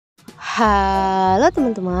Halo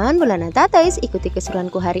teman-teman, bola tatais, ikuti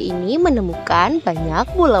keseruanku hari ini menemukan banyak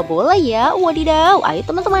bola-bola ya. Wadidaw, ayo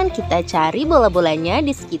teman-teman kita cari bola-bolanya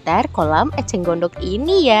di sekitar kolam eceng gondok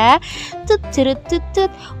ini ya. Tut tut tut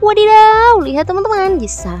tut. Wadidaw, lihat teman-teman,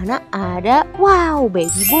 di sana ada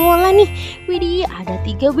baby bola nih. Widih, ada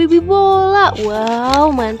 3 baby bola.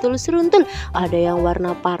 Wow, mantul seruntul. Ada yang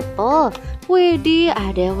warna purple. Widih,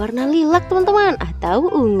 ada yang warna lilac teman-teman,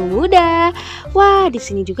 atau ungu muda. Wah, di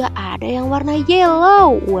sini juga ada yang warna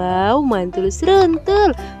yellow. Wow, mantul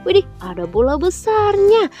seruntul. Widih, ada bola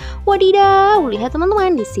besarnya. Wadidaw, lihat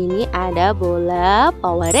teman-teman, di sini ada bola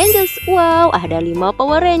Power Rangers. Wow, ada 5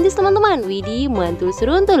 Power Rangers teman-teman. Widih, mantul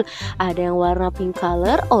seruntul. Ada yang warna pink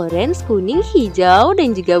color, orange, kuning, hijau,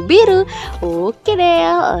 dan juga biru. Oke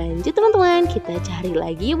deh, lanjut teman-teman, kita cari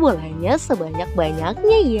lagi bolanya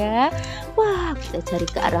sebanyak-banyaknya ya. Wah, kita cari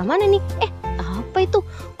ke arah mana nih? Apa itu?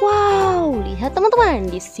 Wow, lihat teman-teman,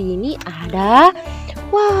 di sini ada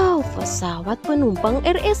pesawat penumpang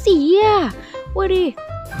Air Asia. Waduh.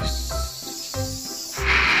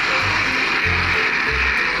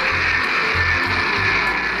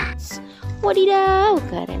 Wadidaw,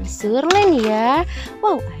 keren surlen ya.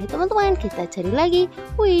 Wow, ayo teman-teman kita cari lagi.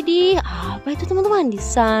 Widih, apa itu teman-teman? Di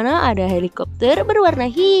sana ada helikopter berwarna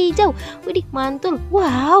hijau. Widih, mantul.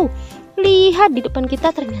 Wow, lihat di depan kita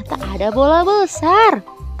ternyata ada bola besar.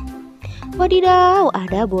 Wadidaw,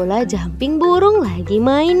 ada bola jumping burung lagi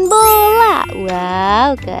main bola.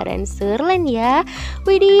 Wow, keren surlen ya.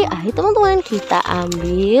 Widih, ayo teman-teman kita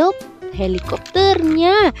ambil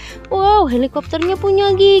helikopternya. Wow, helikopternya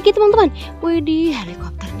punya gigi teman-teman. Widih,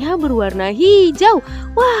 helikopternya berwarna hijau.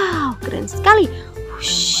 Wow, keren sekali.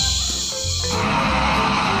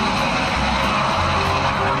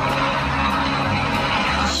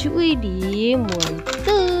 Widih,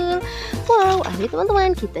 mantul. Wow, ayo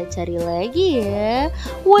teman-teman kita cari lagi ya.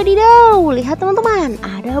 Wadidaw, lihat teman-teman,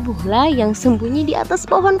 ada bola yang sembunyi di atas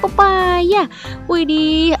pohon pepaya.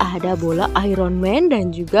 Widih, ada bola Iron Man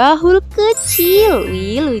dan juga Hulk kecil.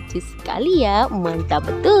 Wih, lucu sekali ya, mantap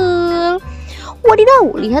betul.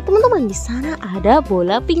 Wadidaw, lihat teman-teman, di sana ada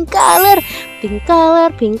bola pink color. Pink color,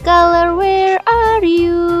 pink color, where are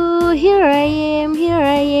you? Here I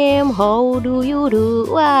am, how do you do?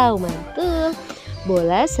 Wow, mantul.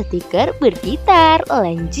 Bola stiker bergitar.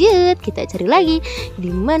 Lanjut, kita cari lagi.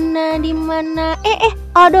 Di mana?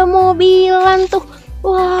 Ada mobilan tuh.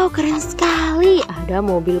 Wow, keren sekali. Ada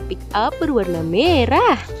mobil pick up berwarna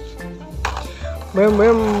merah. Brum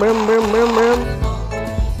brum brum brum brum brum.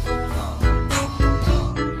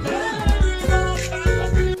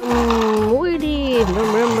 Widih, brum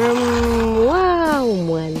brum brum. Wow,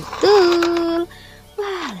 mantul.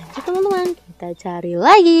 Wah, lanjut teman-teman, kita cari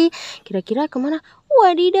lagi. Kira-kira kemana?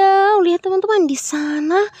 Wadidaw, lihat teman-teman, di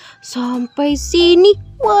sana sampai sini.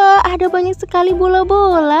 Wah, ada banyak sekali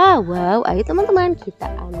bola-bola. Wow, ayo teman-teman kita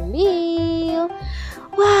ambil.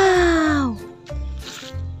 Wow,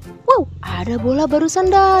 ada bola barusan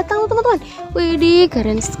datang teman-teman. Widih,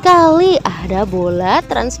 keren sekali. Ada bola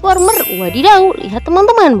transformer. Wadidaw, lihat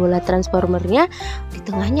teman-teman, bola transformernya di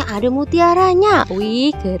tengahnya ada mutiaranya.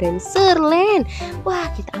 Wih, keren serlen. Wah,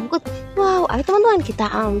 kita angkut. Wow, ayo teman-teman kita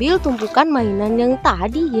ambil tumpukan mainan yang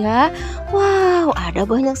tadi ya. Wow, ada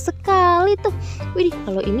banyak sekali tuh. Widih,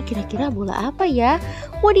 kalau ini kira-kira bola apa ya?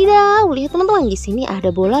 Wadidaw, lihat teman-teman, di sini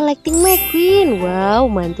ada bola Lightning McQueen.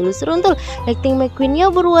 Wow, mantul seruntul. Lightning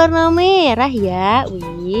McQueen-nya berwarna merah ya.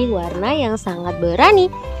 Wih, warna yang sangat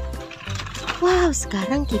berani. Wow,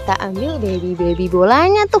 sekarang kita ambil baby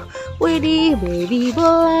bolanya tuh. Widih, baby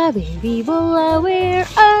bola, where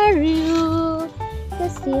are you?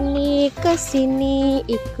 Kesini,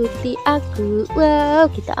 ikuti aku. Wow,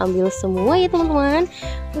 kita ambil semua ya teman-teman.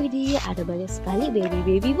 Widih, ada banyak sekali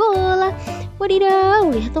baby bola. Wadidaw,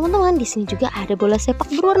 lihat teman-teman, di sini juga ada bola sepak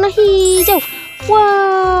berwarna hijau.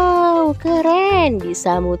 Wow, keren,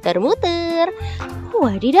 bisa muter-muter.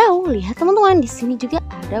 Wadidaw, lihat teman-teman, di sini juga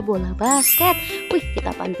ada bola basket. Wih, kita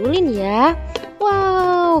pantulin ya.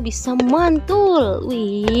 Wow, bisa mantul.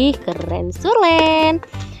 Wih, keren surlen.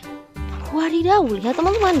 Wadidaw, lihat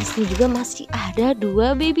teman-teman, di sini juga masih ada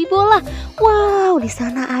 2 baby bola. Wow, di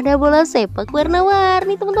sana ada bola sepak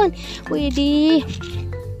warna-warni teman-teman. Widih.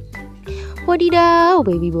 Wadidaw,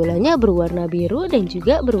 baby bolanya berwarna biru dan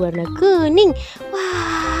juga berwarna kuning.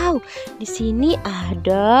 Wow, di sini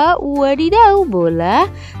ada bola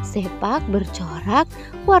sepak bercorak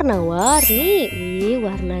warna-warni. Wih,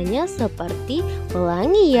 warnanya seperti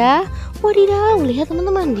pelangi ya. Wadidaw, lihat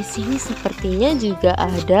teman-teman, di sini sepertinya juga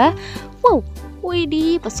ada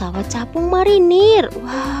widih, pesawat capung marinir.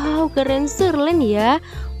 Wow, keren surlen ya.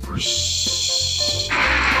 Wush.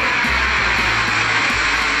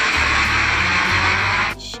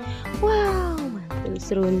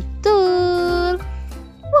 seruntul.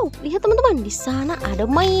 Wow, lihat teman-teman, di sana ada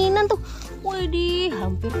mainan tuh. Widih,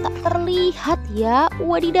 hampir tak terlihat ya.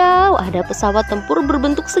 Wadidaw, ada pesawat tempur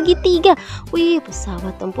berbentuk segitiga. Wih,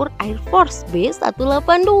 pesawat tempur Air Force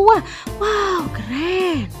B182. Wow,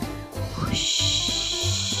 keren. Wush.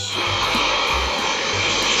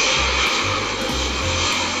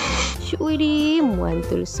 Widih,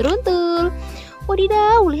 mantul seruntul.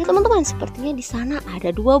 Wadidaw, lihat teman-teman, sepertinya di sana ada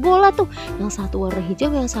dua bola tuh. Yang satu warna hijau,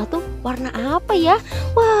 yang satu warna apa ya?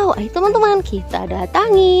 Wow, ayo teman-teman, kita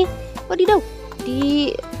datangi. Wadidaw,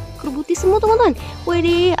 dikerbuti semua teman-teman.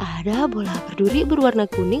 Widih, ada bola berduri berwarna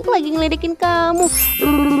kuning lagi ngeledekin kamu.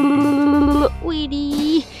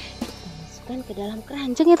 Widih, masukkan ke dalam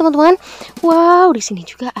keranjang ya teman-teman. Wow, di sini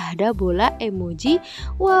juga ada bola emoji.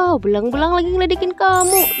 Wow, belang-belang lagi ngeledekin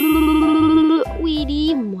kamu.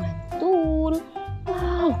 Widih, mantul.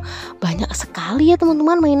 Wow, banyak sekali ya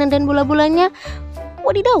teman-teman mainan dan bola-bolanya.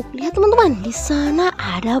 Wadidaw, lihat teman-teman, di sana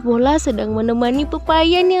ada bola sedang menemani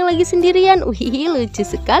pepayan yang lagi sendirian. Wih, lucu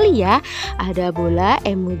sekali ya. Ada bola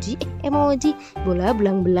emoji, bola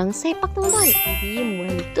belang-belang sepak teman-teman. Wih,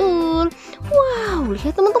 mantul. Wow,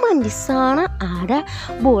 lihat teman-teman, di sana ada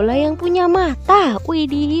bola yang punya mata.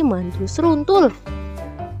 Wih, mantul seruntul.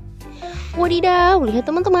 Wadidaw, lihat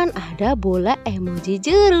teman-teman, ada bola emoji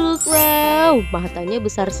jeruk. Wow, matanya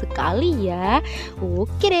besar sekali ya.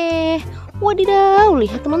 Oke deh. Wadidaw,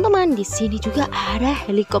 lihat teman-teman, di sini juga ada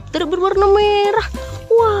helikopter berwarna merah.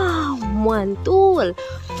 Wow, mantul.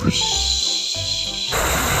 Wush.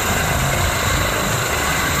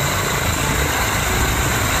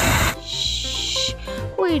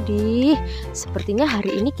 Widih, sepertinya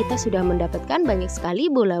hari ini kita sudah mendapatkan banyak sekali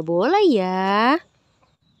bola-bola ya.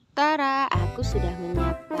 Tara, aku sudah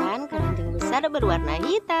menyiapkan keranjang besar berwarna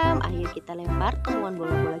hitam. Ayo kita lempar temuan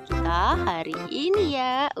bola-bola kita hari ini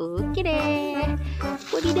ya. Oke deh.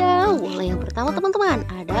 Wadidaw, bola yang pertama teman-teman,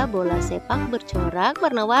 ada bola sepak bercorak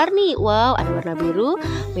warna-warni. Wow, ada warna biru,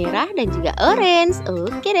 merah dan juga orange.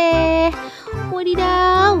 Oke deh.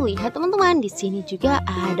 Wadidaw, lihat teman-teman, di sini juga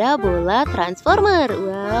ada bola transformer.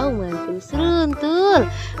 Wow, mantul seruntul.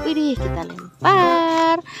 Widih, kita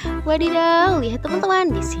lempar. Wadidaw, lihat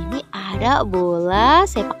teman-teman, di sini ada bola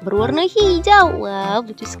sepak berwarna hijau. Wow,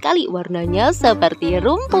 lucu sekali, warnanya seperti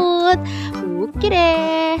rumput. Oke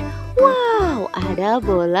deh. Wow, ada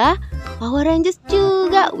bola Power Rangers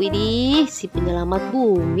juga. Widih, si penyelamat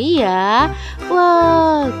bumi ya.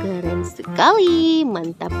 Wow, keren sekali,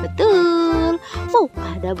 mantap betul. Wow,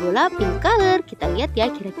 ada bola pink color. Kita lihat ya,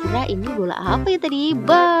 kira-kira ini bola apa ya tadi?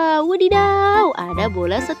 Wadidaw, ada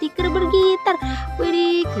bola stiker bergitar.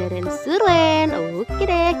 Widih, keren sulen. Oke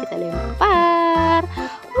deh, kita lempar.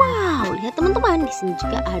 Wow, lihat teman-teman, di sini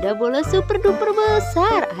juga ada bola super duper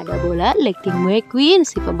besar. Ada bola Lightning McQueen,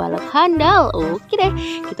 si pembalap handal. Oke deh,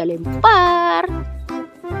 kita lempar.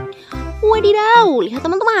 Wadidaw, lihat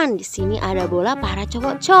teman-teman, di sini ada bola para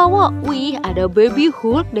cowok-cowok. Wih, ada Baby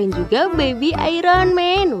Hulk dan juga Baby Iron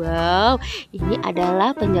Man. Wow, ini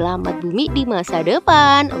adalah penyelamat bumi di masa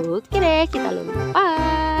depan. Oke deh, kita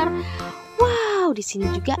lempar. Wow, di sini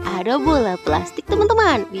juga ada bola plastik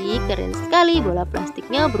teman-teman. Wih, keren sekali, bola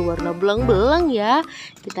plastiknya berwarna belang-belang ya.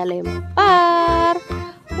 Kita lempar.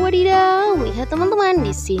 Wadidaw, lihat teman-teman,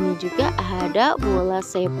 di sini juga ada bola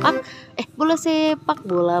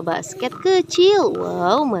basket kecil.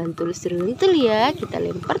 Wow, mantul seruntul ya. Kita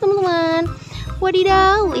lempar teman-teman.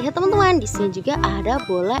 Wadidaw, lihat teman-teman, di sini juga ada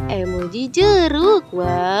bola emoji jeruk.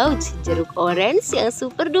 Wow, jeruk orange yang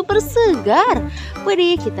super duper segar.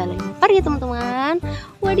 Widih, kita lempar ya teman-teman.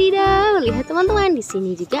 Wadidaw, lihat teman-teman, di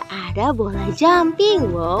sini juga ada bola jumping.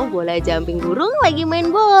 Wow, bola jumping burung lagi main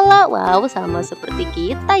bola. Wow, sama seperti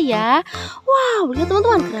kita ya. Wow, lihat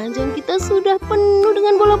teman-teman, keranjang kita sudah penuh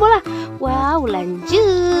dengan bola-bola. Wow,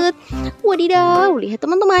 lanjut. Wadidaw, lihat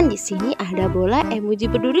teman-teman, di sini ada bola emoji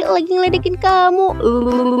berduri lagi ngeledekin kamu.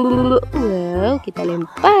 Wow, kita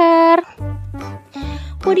lempar.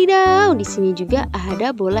 Wadidaw, di sini juga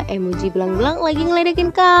ada bola emoji belang-belang lagi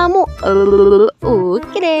ngeledekin kamu.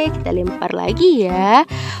 Oke deh, kita lempar lagi ya.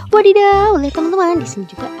 Wadidaw, lihat teman-teman, di sini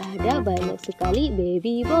juga ada banyak sekali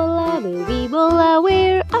baby bola,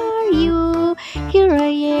 where are you? Here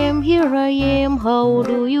I am, how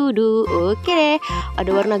do you do? Oke deh,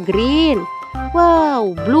 ada warna green.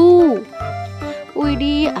 Wow, blue.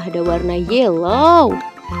 Widih, ada warna yellow.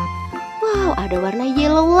 Wow, ada warna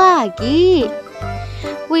yellow lagi.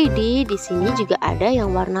 Widih, di sini juga ada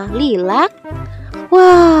yang warna lilac.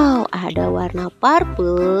 Wow, ada warna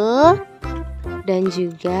purple. Dan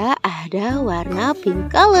juga ada warna pink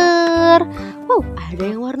color. Wow, ada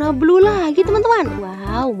yang warna blue lagi teman-teman.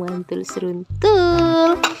 Wow, mantul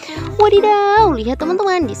seruntul. Wadidaw, lihat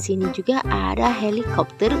teman-teman, di sini juga ada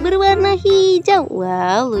helikopter berwarna hijau.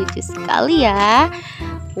 Wow, lucu sekali ya.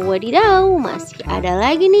 Wadidaw, masih ada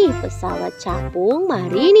lagi nih pesawat capung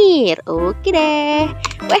marinir. Oke deh.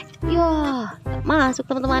 Weh, yo, gak masuk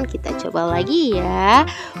teman-teman. Kita coba lagi ya.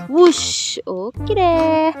 Wush, oke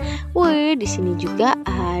deh. Wih, di sini juga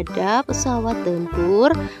ada pesawat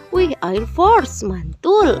tempur. Wih, Air Force,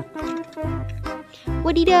 mantul.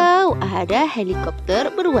 Wadidaw, ada helikopter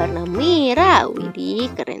berwarna merah. Widih,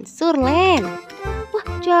 keren surlen. Wah,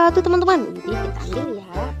 jatuh teman-teman. Widih, kita ambil ya.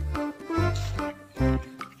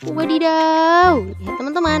 Wadidaw, lihat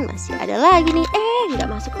teman-teman, masih ada lagi nih. Nggak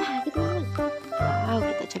masuk lagi teman-teman. Wow,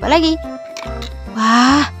 kita coba lagi.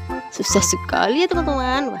 Wah, susah sekali ya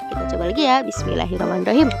teman-teman. Wah, kita coba lagi ya.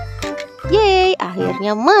 Bismillahirrahmanirrahim. Yeay,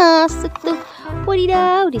 akhirnya masuk tuh.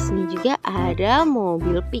 Wadidaw, di sini juga ada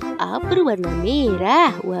mobil pick up berwarna merah.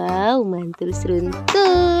 Wow, mantul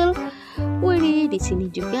seruntul. Widih, di sini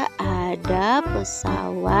juga ada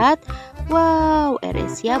pesawat. Wow,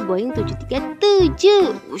 AirAsia Boeing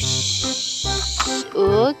 737. Wush.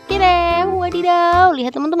 Oke deh, wadidaw.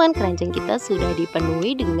 Lihat teman-teman, keranjang kita sudah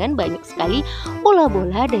dipenuhi dengan banyak sekali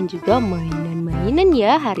bola-bola dan juga mainan-mainan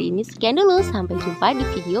ya. Hari ini sekian dulu, sampai jumpa di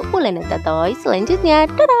video Bola Nata Toys selanjutnya.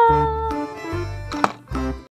 Dadah.